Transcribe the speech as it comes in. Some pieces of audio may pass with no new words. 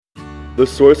The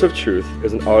Source of Truth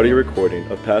is an audio recording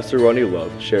of Pastor Ronnie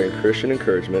Love sharing Christian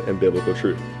encouragement and biblical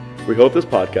truth. We hope this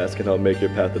podcast can help make your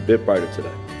path a bit brighter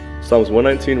today. Psalms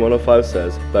 119:105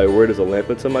 says, "Thy word is a lamp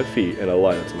unto my feet and a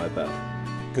light unto my path."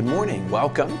 Good morning.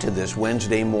 Welcome to this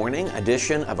Wednesday morning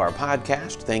edition of our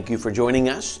podcast. Thank you for joining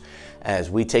us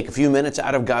as we take a few minutes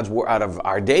out of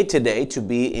our day today to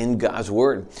be in God's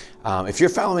Word. If you're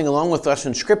following along with us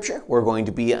in Scripture, we're going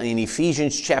to be in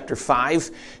Ephesians chapter 5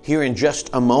 here in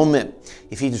just a moment.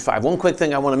 Ephesians 5. One quick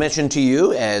thing I want to mention to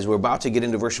you as we're about to get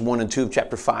into verse 1 and 2 of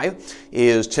chapter 5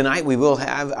 is tonight we will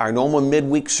have our normal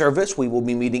midweek service. We will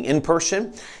be meeting in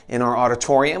person in our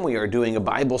auditorium. We are doing a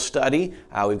Bible study.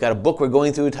 We've got a book we're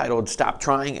going through titled Stop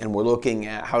Trying, and we're looking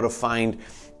at how to find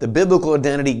the biblical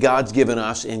identity God's given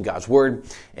us in God's Word.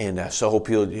 And so hope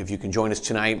if you can join us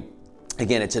tonight.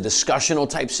 Again, it's a discussional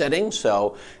type setting,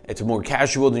 so it's more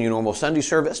casual than your normal Sunday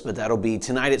service, but that'll be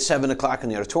tonight at 7 o'clock in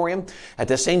the auditorium. At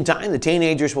the same time, the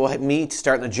teenagers will meet,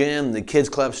 start in the gym, the kids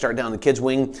club start down in the kids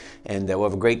wing, and we'll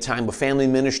have a great time of family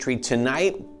ministry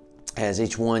tonight as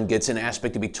each one gets an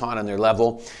aspect to be taught on their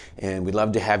level, and we'd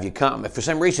love to have you come. If for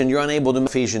some reason you're unable to,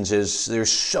 Ephesians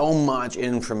there's so much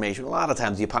information. A lot of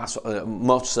times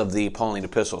most of the Pauline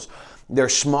epistles, they're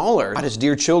smaller. God is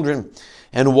dear children,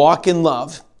 and walk in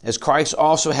love, as Christ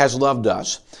also has loved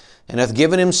us, and hath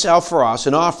given himself for us,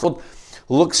 and offered.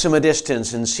 Looks from a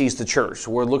distance and sees the church,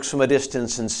 or looks from a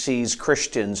distance and sees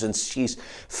Christians and sees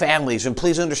families. And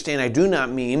please understand, I do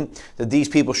not mean that these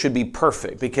people should be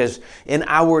perfect, because in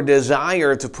our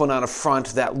desire to put on a front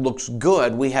that looks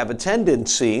good, we have a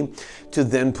tendency to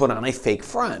then put on a fake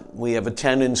front. We have a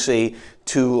tendency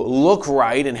to look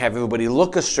right and have everybody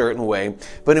look a certain way,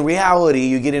 but in reality,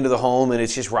 you get into the home and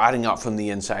it's just rotting out from the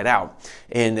inside out.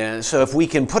 And so if we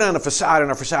can put on a facade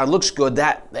and our facade looks good,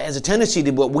 that has a tendency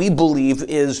to what we believe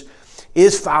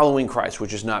is following Christ,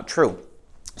 which is not true.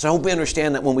 So I hope we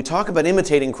understand that when we talk about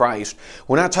imitating Christ,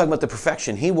 we're not talking about the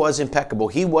perfection. He was impeccable.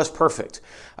 He was perfect.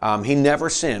 He never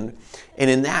sinned. And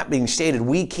in that being stated,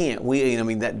 we can't. We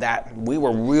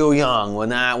were real young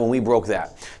when we broke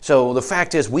that. So the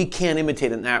fact is, we can't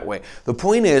imitate it in that way. The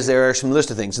point is, there are some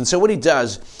list of things. And so what he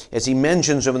does is he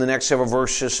mentions over the next several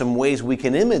verses some ways we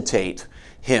can imitate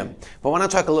him. But I want to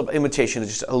talk a little about imitation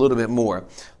just a little bit more.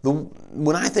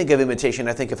 When I think of imitation,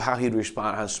 I think of how he'd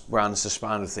respond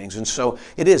to things. And so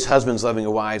it is husbands loving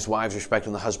their wives, wives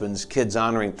respecting the husbands, kids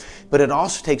honoring. But it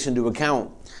also takes into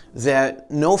account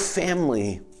that no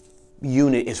family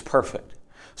unit is perfect.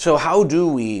 So how do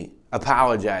we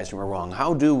apologize when we're wrong?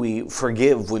 How do we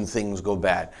forgive when things go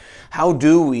bad? How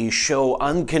do we show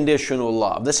unconditional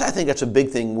love? I think that's a big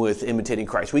thing with imitating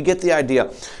Christ. We get the idea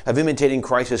of imitating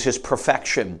Christ as his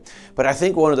perfection. But I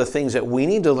think one of the things that we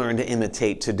need to learn to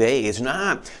imitate today is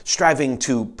not striving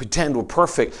to pretend we're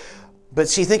perfect. But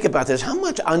see, think about this. How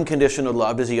much unconditional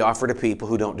love does he offer to people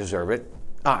who don't deserve it?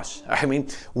 Us. I mean,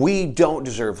 we don't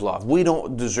deserve love. We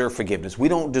don't deserve forgiveness. We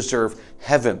don't deserve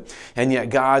heaven. And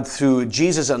yet God, through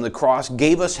Jesus on the cross,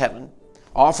 gave us heaven,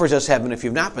 offers us heaven if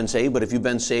you've not been saved, but if you've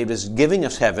been saved, is giving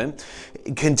us heaven,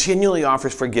 continually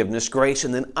offers forgiveness, grace,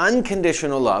 and then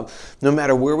unconditional love, no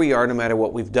matter where we are, no matter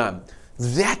what we've done.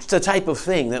 That's the type of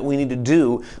thing that we need to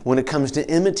do when it comes to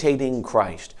imitating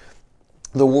Christ.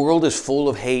 The world is full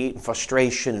of hate and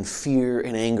frustration and fear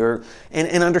and anger,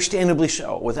 and understandably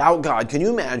so. Without God, can you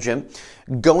imagine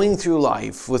going through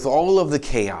life with all of the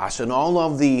chaos and all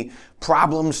of the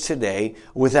problems today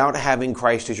without having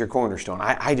Christ as your cornerstone?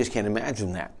 I just can't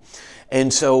imagine that.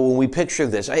 And so when we picture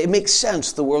this, it makes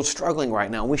sense. The world's struggling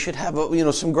right now. We should have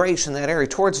some grace in that area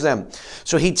towards them.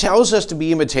 So he tells us to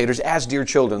be imitators as dear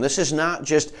children. This is not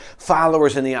just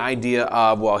followers in the idea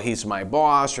of, well, he's my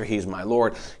boss or he's my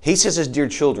Lord. He says as dear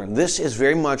children. This is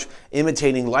very much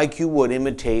imitating like you would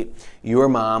imitate your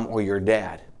mom or your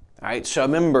dad. All right. So I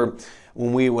remember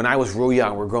when I was real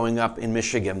young, we're growing up in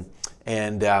Michigan.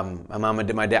 And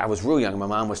my dad was real young. My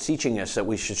mom was teaching us that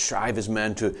we should strive as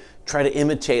men to try to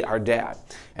imitate our dad.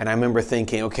 And I remember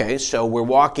thinking, okay, so we're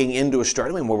walking into a store. I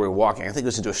don't know where we were walking. I think it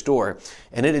was into a store.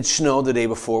 And it had snowed the day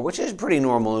before, which is pretty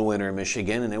normal in winter in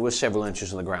Michigan. And it was several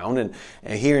inches on the ground. And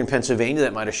here in Pennsylvania,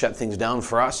 that might have shut things down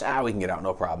for us. We can get out,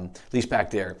 no problem, at least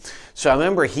back there. So I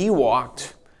remember he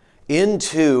walked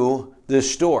into this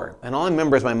store. And all I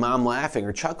remember is my mom laughing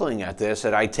or chuckling at this,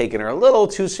 that I'd taken her a little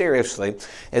too seriously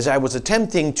as I was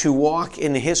attempting to walk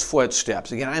in his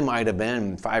footsteps. Again, I might have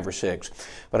been 5 or 6,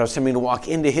 but I was attempting to walk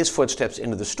into his footsteps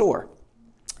into the store.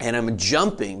 And I'm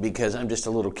jumping because I'm just a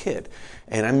little kid.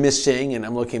 And I'm missing, and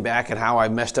I'm looking back at how I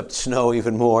messed up the snow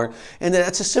even more. And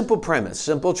that's a simple premise,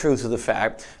 simple truth of the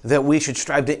fact that we should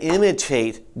strive to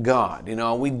imitate God.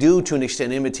 We do to an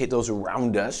extent imitate those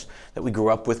around us that we grew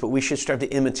up with, but we should strive to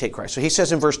imitate Christ. So he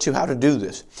says in verse 2 how to do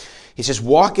this. He says,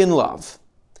 walk in love,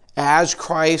 as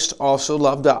Christ also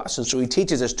loved us. And so he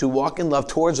teaches us to walk in love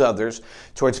towards others,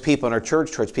 towards people in our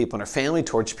church, towards people in our family,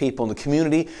 towards people in the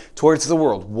community, towards the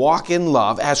world. Walk in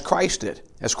love as Christ did,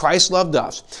 as Christ loved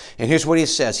us. And here's what he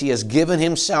says. He has given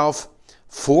himself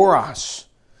for us,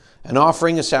 an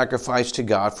offering, a sacrifice to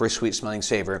God for a sweet-smelling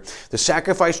savor. The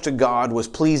sacrifice to God was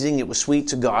pleasing. It was sweet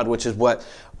to God, which is what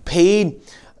paid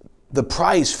the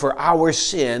price for our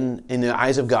sin in the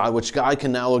eyes of God, which God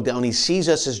can now look down. He sees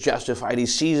us as justified. He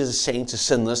sees us as saints, as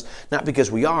sinless, not because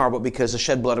we are, but because of the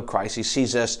shed blood of Christ. He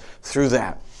sees us through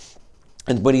that.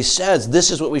 But he says,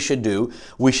 this is what we should do.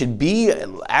 We should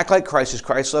act like Christ as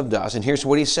Christ loved us. And here's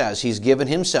what he says. He's given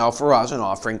himself for us an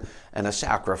offering and a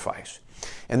sacrifice.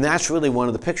 And that's really one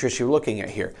of the pictures you're looking at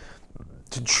here.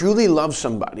 To truly love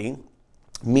somebody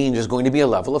means there's going to be a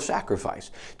level of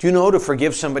sacrifice. Do you know to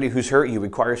forgive somebody who's hurt you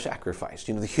requires sacrifice?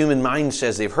 The human mind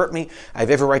says they've hurt me. I have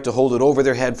every right to hold it over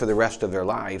their head for the rest of their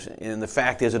lives. And the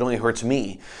fact is it only hurts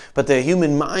me. But the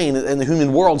human mind and the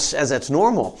human world says that's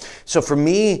normal. So for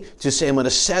me to say I'm going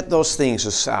to set those things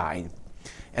aside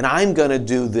and I'm going to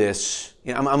do this,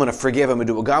 I'm going to forgive, I'm going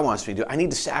to do what God wants me to do. I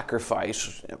need to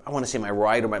sacrifice, I want to say my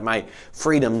right or my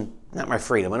freedom, not my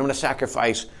freedom. I'm going to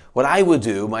sacrifice what I would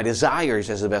do, my desires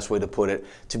is the best way to put it,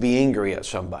 to be angry at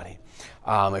somebody.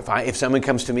 If someone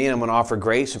comes to me and I'm going to offer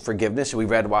grace and forgiveness, and we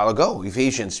read a while ago,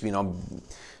 Ephesians,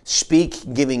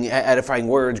 speak, giving edifying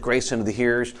words, grace unto the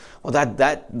hearers. Well,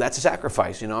 that's a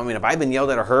sacrifice. If I've been yelled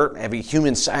at or hurt, every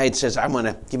human side says I'm going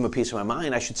to give them a piece of my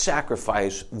mind. I should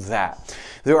sacrifice that.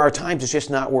 There are times it's just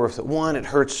not worth it. One, it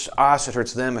hurts us, it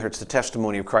hurts them, it hurts the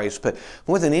testimony of Christ. But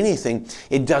more than anything,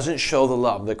 it doesn't show the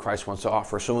love that Christ wants to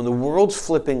offer. So when the world's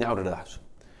flipping out at us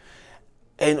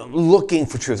and looking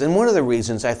for truth, and one of the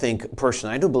reasons I think,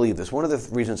 personally, I do believe this, one of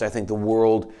the reasons I think the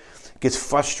world gets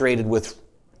frustrated with,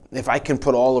 if I can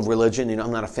put all of religion,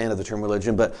 I'm not a fan of the term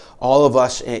religion, but all of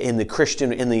us in the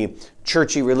Christian, in the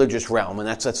churchy religious realm, and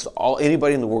that's all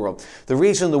anybody in the world. The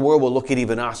reason the world will look at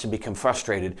even us and become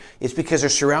frustrated is because they're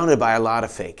surrounded by a lot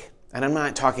of fake. And I'm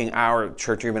not talking our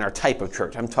church or even our type of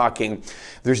church. I'm talking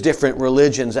there's different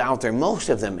religions out there, most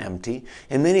of them empty,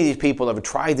 and many of these people have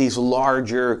tried these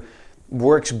larger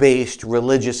works-based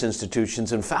religious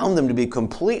institutions and found them to be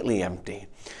completely empty.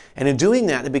 And in doing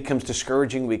that, it becomes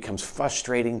discouraging, becomes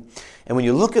frustrating. And when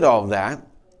you look at all of that,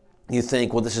 you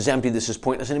think, well, this is empty, this is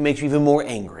pointless, and it makes you even more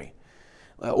angry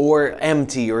or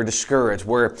empty or discouraged,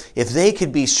 where if they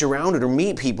could be surrounded or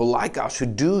meet people like us who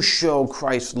do show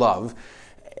Christ's love,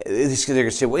 they're going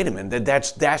to say, wait a minute,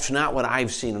 that's not what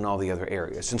I've seen in all the other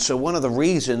areas. And so one of the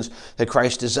reasons that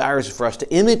Christ desires for us to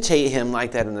imitate him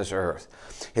like that in this earth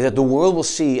is that the world will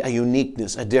see a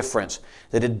uniqueness, a difference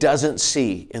that it doesn't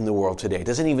see in the world today. It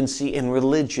doesn't even see in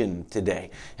religion today.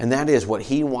 And that is what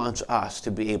he wants us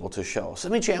to be able to show. So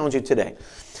let me challenge you today.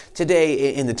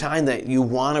 Today, in the time that you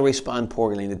want to respond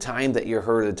poorly, in the time that you're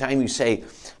hurt, the time you say,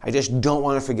 I just don't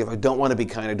want to forgive, I don't want to be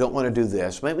kind, I don't want to do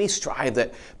this, may we strive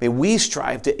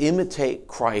to imitate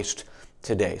Christ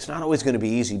today. It's not always going to be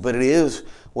easy, but it is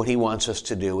what he wants us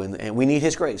to do, and we need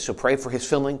his grace. So pray for his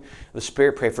filling of the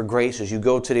Spirit, pray for grace as you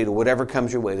go today to whatever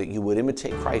comes your way, that you would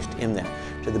imitate Christ in that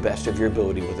to the best of your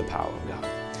ability with the power of God.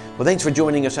 Well, thanks for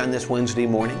joining us on this Wednesday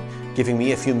morning, giving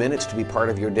me a few minutes to be part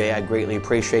of your day. I greatly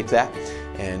appreciate that,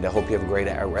 and I hope you have a great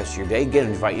rest of your day. Again, I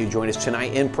invite you to join us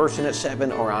tonight in person at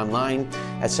 7 or online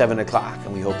at 7 o'clock,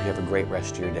 and we hope you have a great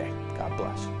rest of your day. God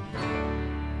bless.